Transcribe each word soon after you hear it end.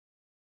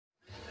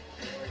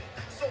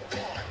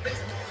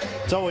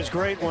It's always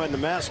great when the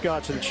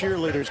mascots and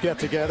cheerleaders get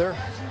together.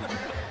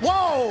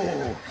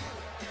 Whoa!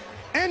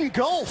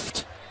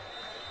 Engulfed.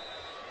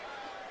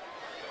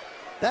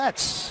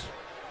 That's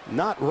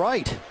not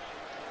right.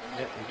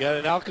 You got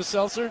an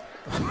Alka-Seltzer?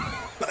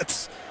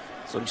 That's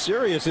some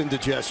serious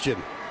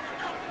indigestion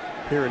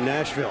here in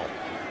Nashville.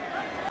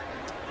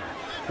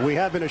 We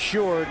have been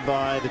assured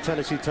by the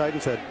Tennessee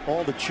Titans that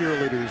all the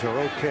cheerleaders are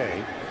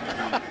okay.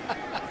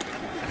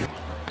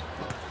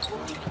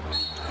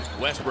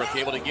 Westbrook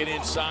able to get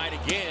inside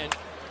again.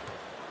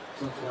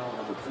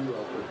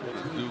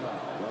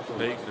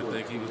 Fakes to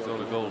think he was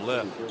going to go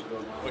left.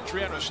 But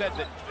Triano said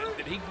that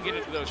he can get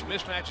into those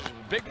mismatches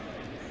and big.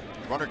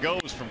 Runner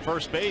goes from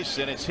first base,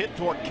 and it's hit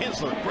toward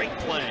Kinsler. Great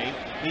play.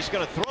 He's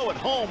going to throw it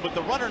home, but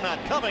the runner not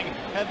coming,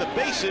 and the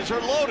bases are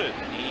loaded.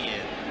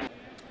 And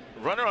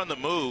runner on the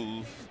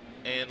move,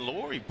 and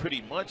Laurie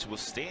pretty much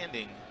was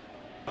standing.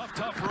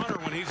 Tough runner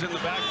when he's in the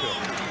backfield.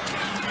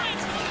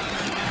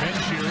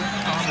 Minshew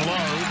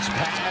unloads,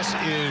 pass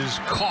is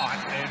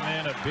caught, and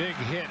then a big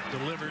hit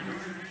delivered.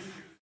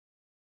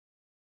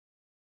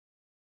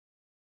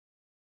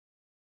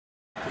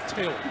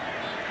 Taylor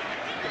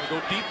going to go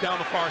deep down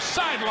the far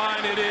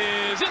sideline. It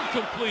is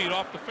incomplete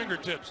off the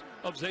fingertips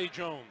of Zay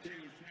Jones.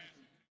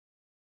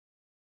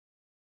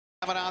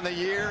 On the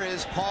year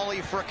is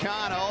Paulie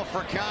Fricano.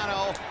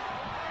 Fricano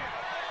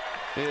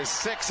is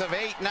 6 of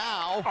 8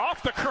 now.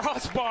 Off the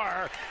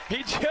crossbar.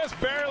 He just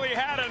barely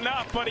had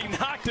enough, but he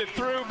knocked it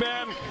through,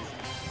 Ben.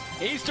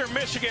 Eastern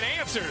Michigan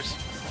answers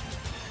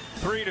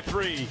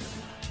 3-3.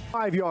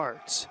 5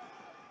 yards.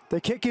 The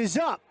kick is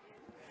up.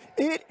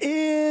 It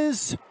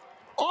is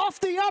off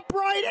the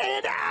upright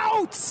and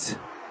out.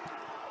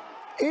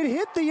 It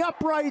hit the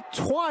upright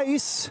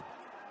twice,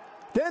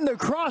 then the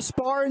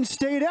crossbar and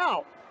stayed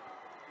out.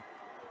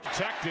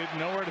 Protected,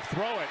 nowhere to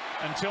throw it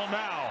until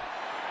now.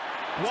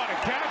 What a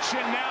catch,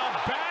 and now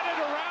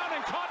batted around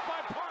and caught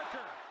by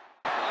Parker.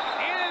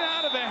 In and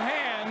out of the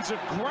hands of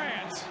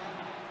Grant,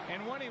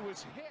 and when he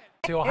was hit.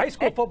 A high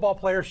school football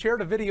player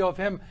shared a video of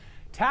him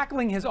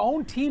tackling his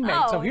own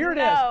teammate. So here it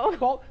is.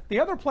 Well, the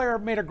other player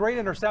made a great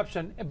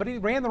interception, but he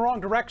ran the wrong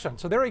direction.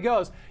 So there he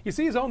goes. You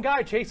see his own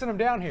guy chasing him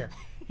down here.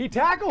 He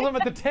tackles him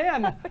at the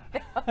 10.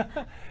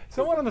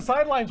 Someone on the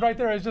sidelines right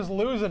there is just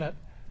losing it.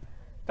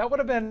 That would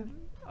have been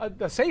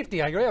a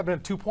safety. I agree. It would have been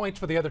 2 points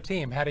for the other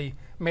team had he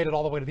made it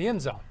all the way to the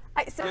end zone.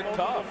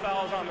 Multiple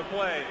fouls on the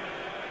play.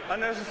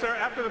 Unnecessary,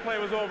 after the play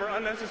was over,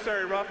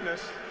 unnecessary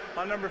roughness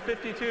on number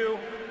 52.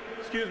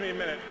 Excuse me a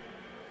minute.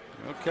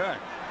 Okay.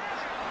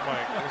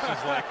 Mike, this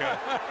is like a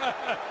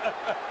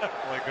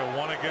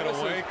wanna get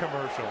away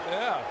commercial.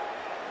 Yeah.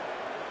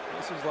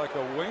 This is like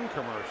a wing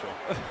commercial.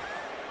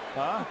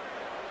 Huh?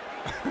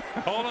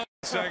 Hold on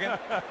a second.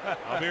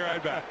 I'll be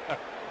right back.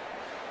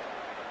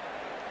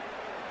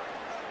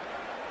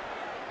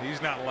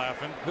 He's not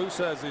laughing. Who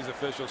says these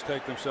officials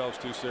take themselves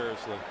too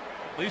seriously?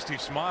 At least he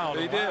smiled.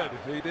 He did.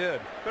 He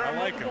did. There are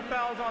multiple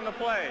fouls on the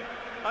play.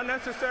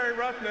 Unnecessary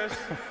roughness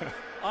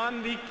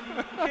on the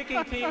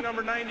kicking team,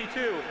 number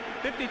 92.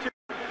 52.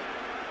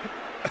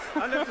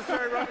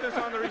 Unnecessary roughness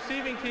on the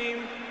receiving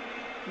team,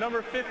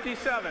 number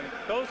 57.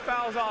 Those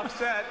fouls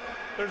offset.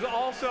 There's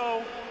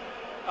also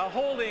a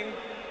holding,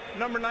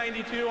 number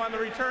 92, on the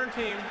return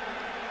team.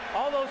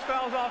 All those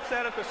fouls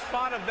offset at the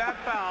spot of that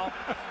foul.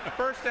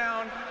 First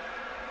down,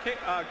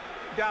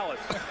 Dallas.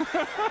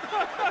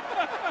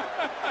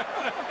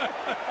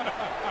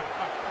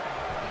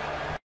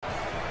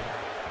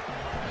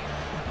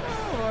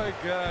 Oh my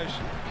gosh.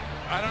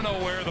 I don't know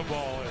where the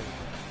ball is.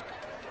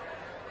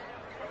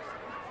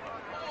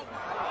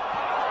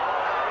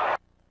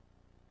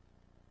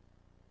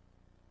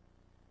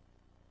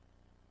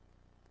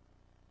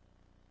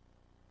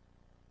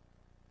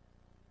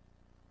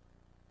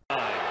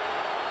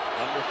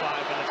 Under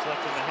 5 minutes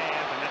left in the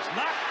half, and that's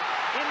knocked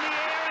in the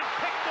air and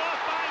picked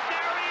off by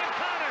Darian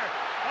Connor.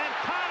 And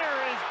Connor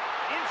is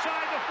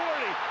inside the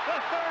 40, the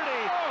 30,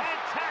 and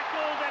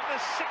tackled at the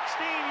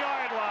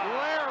 16-yard line.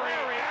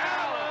 Larry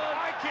Allen.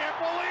 I can't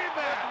believe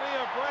that. Give me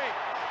a break.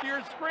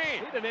 Your screen.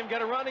 He didn't even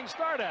get a running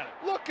start at it.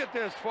 Look at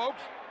this, folks.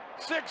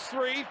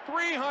 6'3",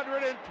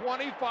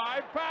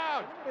 325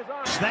 pounds.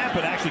 Snap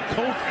it. Actually,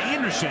 Colt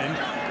Anderson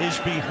is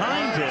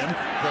behind him.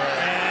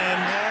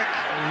 And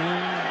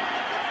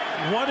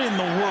what in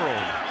the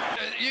world?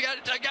 You got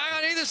a guy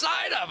on either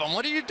side of him.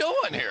 What are you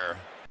doing here?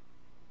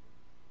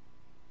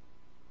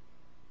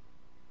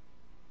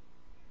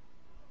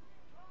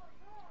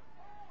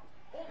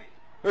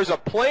 There's a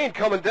plane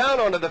coming down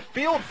onto the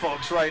field,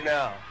 folks, right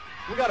now.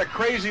 We got a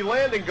crazy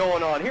landing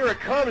going on. Here it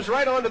comes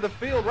right onto the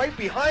field, right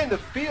behind the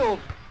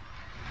field.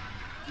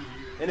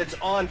 And it's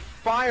on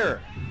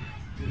fire.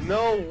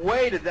 No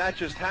way did that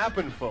just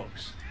happen,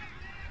 folks.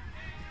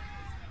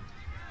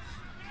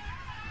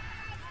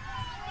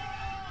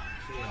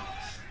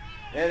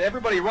 And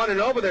everybody running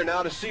over there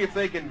now to see if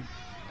they can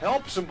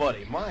help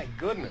somebody. My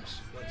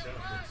goodness.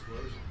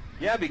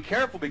 Yeah, be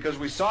careful because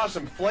we saw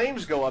some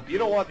flames go up. You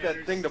don't want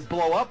that thing to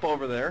blow up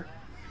over there.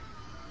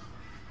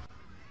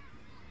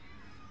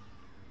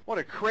 What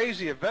a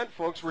crazy event,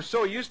 folks. We're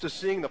so used to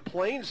seeing the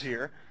planes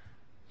here,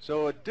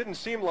 so it didn't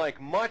seem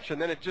like much,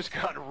 and then it just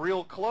got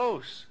real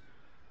close.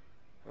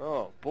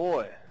 Oh,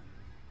 boy.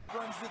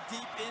 Runs the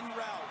deep in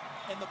route,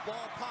 and the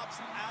ball pops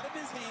out of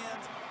his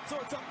hands, so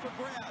it's up for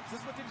grabs.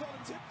 This is what they call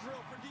a tip drill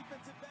for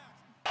defensive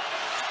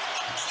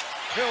backs.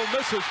 Hill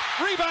misses.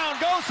 Rebound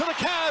goes to the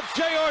Cavs.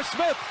 J.R.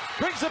 Smith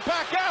brings it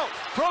back out.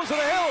 Throws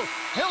it to Hill.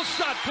 Hill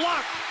shot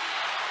blocked.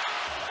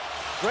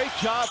 Great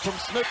job from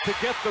Smith to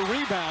get the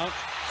rebound,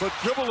 but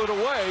dribble it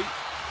away.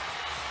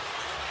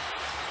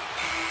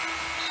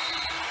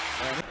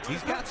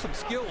 He's got some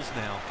skills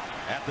now.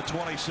 At the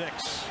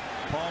 26,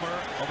 Palmer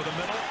over the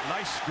middle.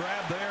 Nice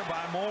grab there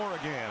by Moore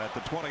again at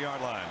the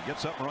 20-yard line.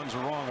 Gets up and runs the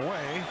wrong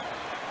way.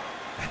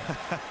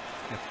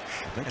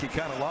 I think he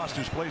kind of lost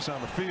his place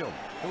on the field.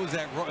 Who was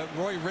that?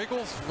 Roy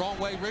Riggles? Wrong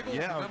way Riggles?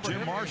 Yeah,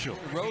 Jim Marshall.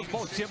 Rose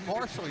Bowl, Jim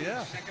Marshall,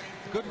 yeah.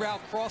 Good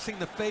route crossing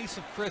the face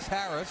of Chris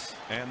Harris.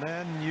 And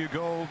then you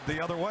go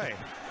the other way.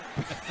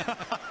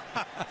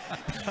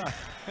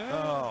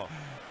 Oh.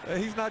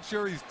 He's not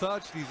sure he's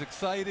touched. He's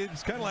excited.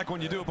 It's kind of like when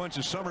you do a bunch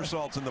of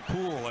somersaults in the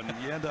pool and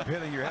you end up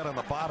hitting your head on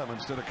the bottom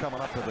instead of coming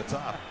up to the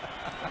top.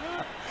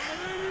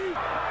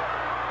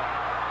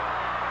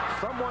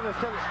 Someone is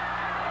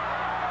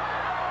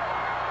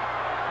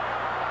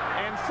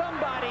and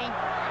somebody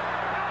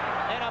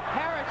in a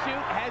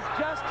parachute has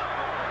just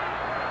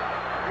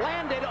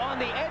landed on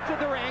the edge of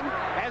the ring,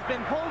 has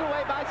been pulled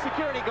away by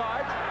security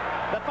guards.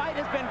 The fight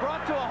has been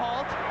brought to a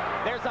halt.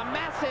 There's a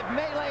massive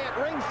melee at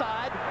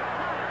ringside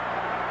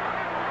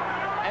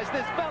as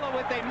this fellow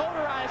with a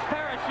motorized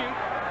parachute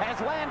has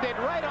landed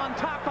right on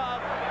top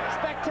of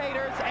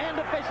spectators and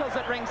officials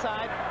at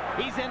ringside.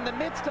 He's in the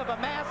midst of a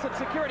mass of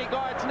security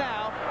guards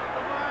now.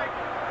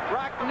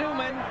 Brock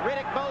Newman,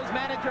 Riddick Bowe's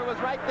manager, was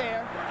right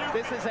there.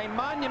 This is a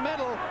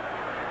monumental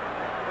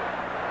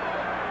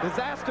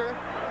disaster.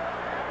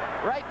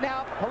 Right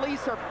now,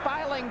 police are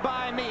filing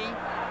by me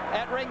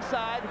at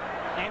ringside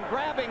and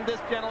grabbing this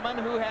gentleman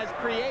who has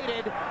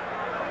created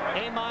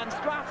a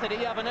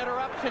monstrosity of an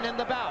interruption in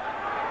the bout.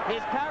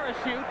 His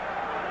parachute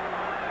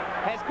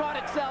has caught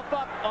itself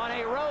up on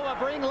a row of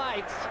ring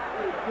lights.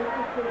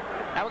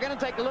 Now we're going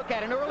to take a look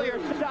at an earlier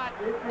shot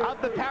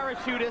of the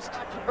parachutist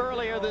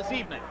earlier this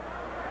evening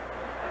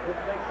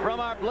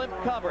from our blimp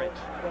coverage.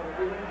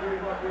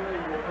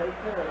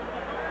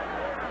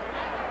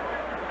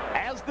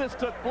 As this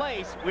took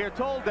place, we are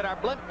told that our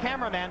blimp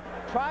cameraman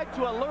tried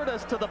to alert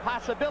us to the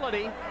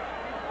possibility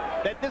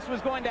that this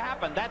was going to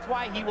happen. That's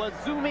why he was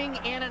zooming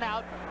in and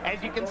out,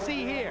 as you can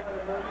see here.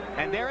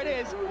 And there it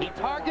is. He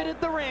targeted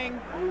the ring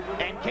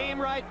and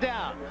came right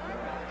down.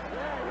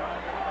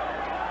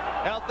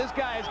 Well, this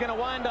guy is going to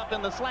wind up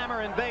in the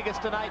Slammer in Vegas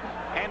tonight,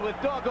 and with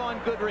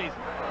doggone good reason.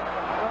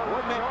 Well,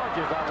 what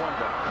charges, I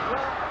wonder?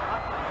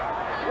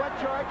 What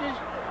charges?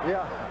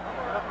 Yeah.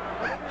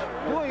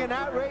 Doing an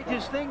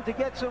outrageous thing to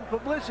get some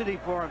publicity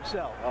for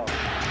himself. Oh.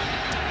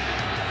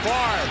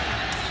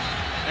 Favre.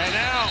 And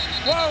now,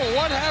 whoa,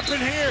 what happened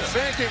here?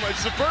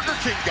 It's the Burger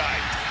King guy.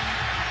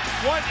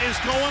 What is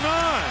going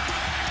on?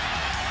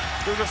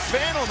 There's a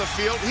fan on the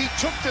field. He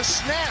took the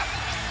snap.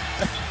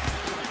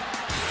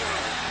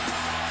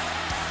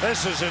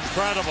 This is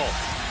incredible.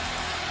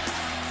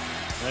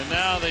 And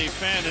now the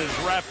fan is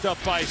wrapped up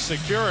by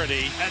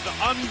security. And the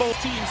 14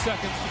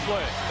 seconds to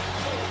play.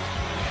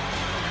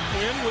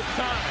 Win with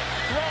time.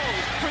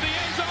 Throws for the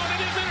end zone.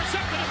 It is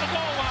intercepted at the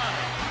goal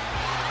line.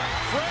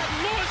 Fred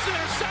Lewis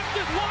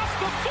intercepted, lost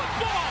the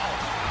football.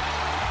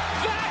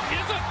 That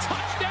is a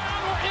touchdown,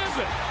 or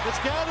is it?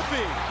 It's got to be.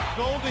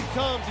 Golden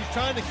comes. He's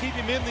trying to keep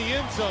him in the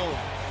end zone.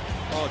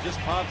 Oh, just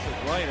pops it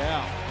right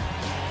out.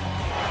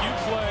 You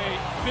play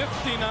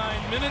 59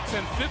 minutes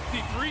and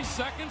 53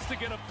 seconds to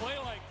get a play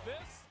like this?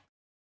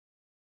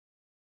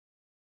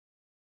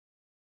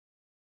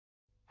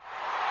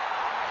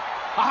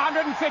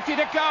 150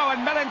 to go,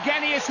 and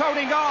Melangeni is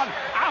holding on.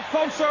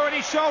 Alfonso on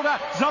his shoulder.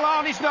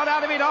 Zolani's not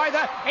out of it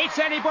either.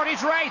 It's anybody's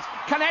race.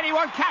 Can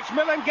anyone catch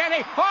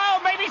Melangeni? Oh,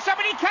 maybe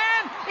somebody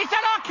can. Is that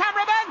our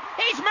cameraman?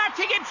 He's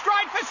matching him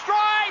stride for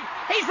stride.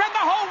 He's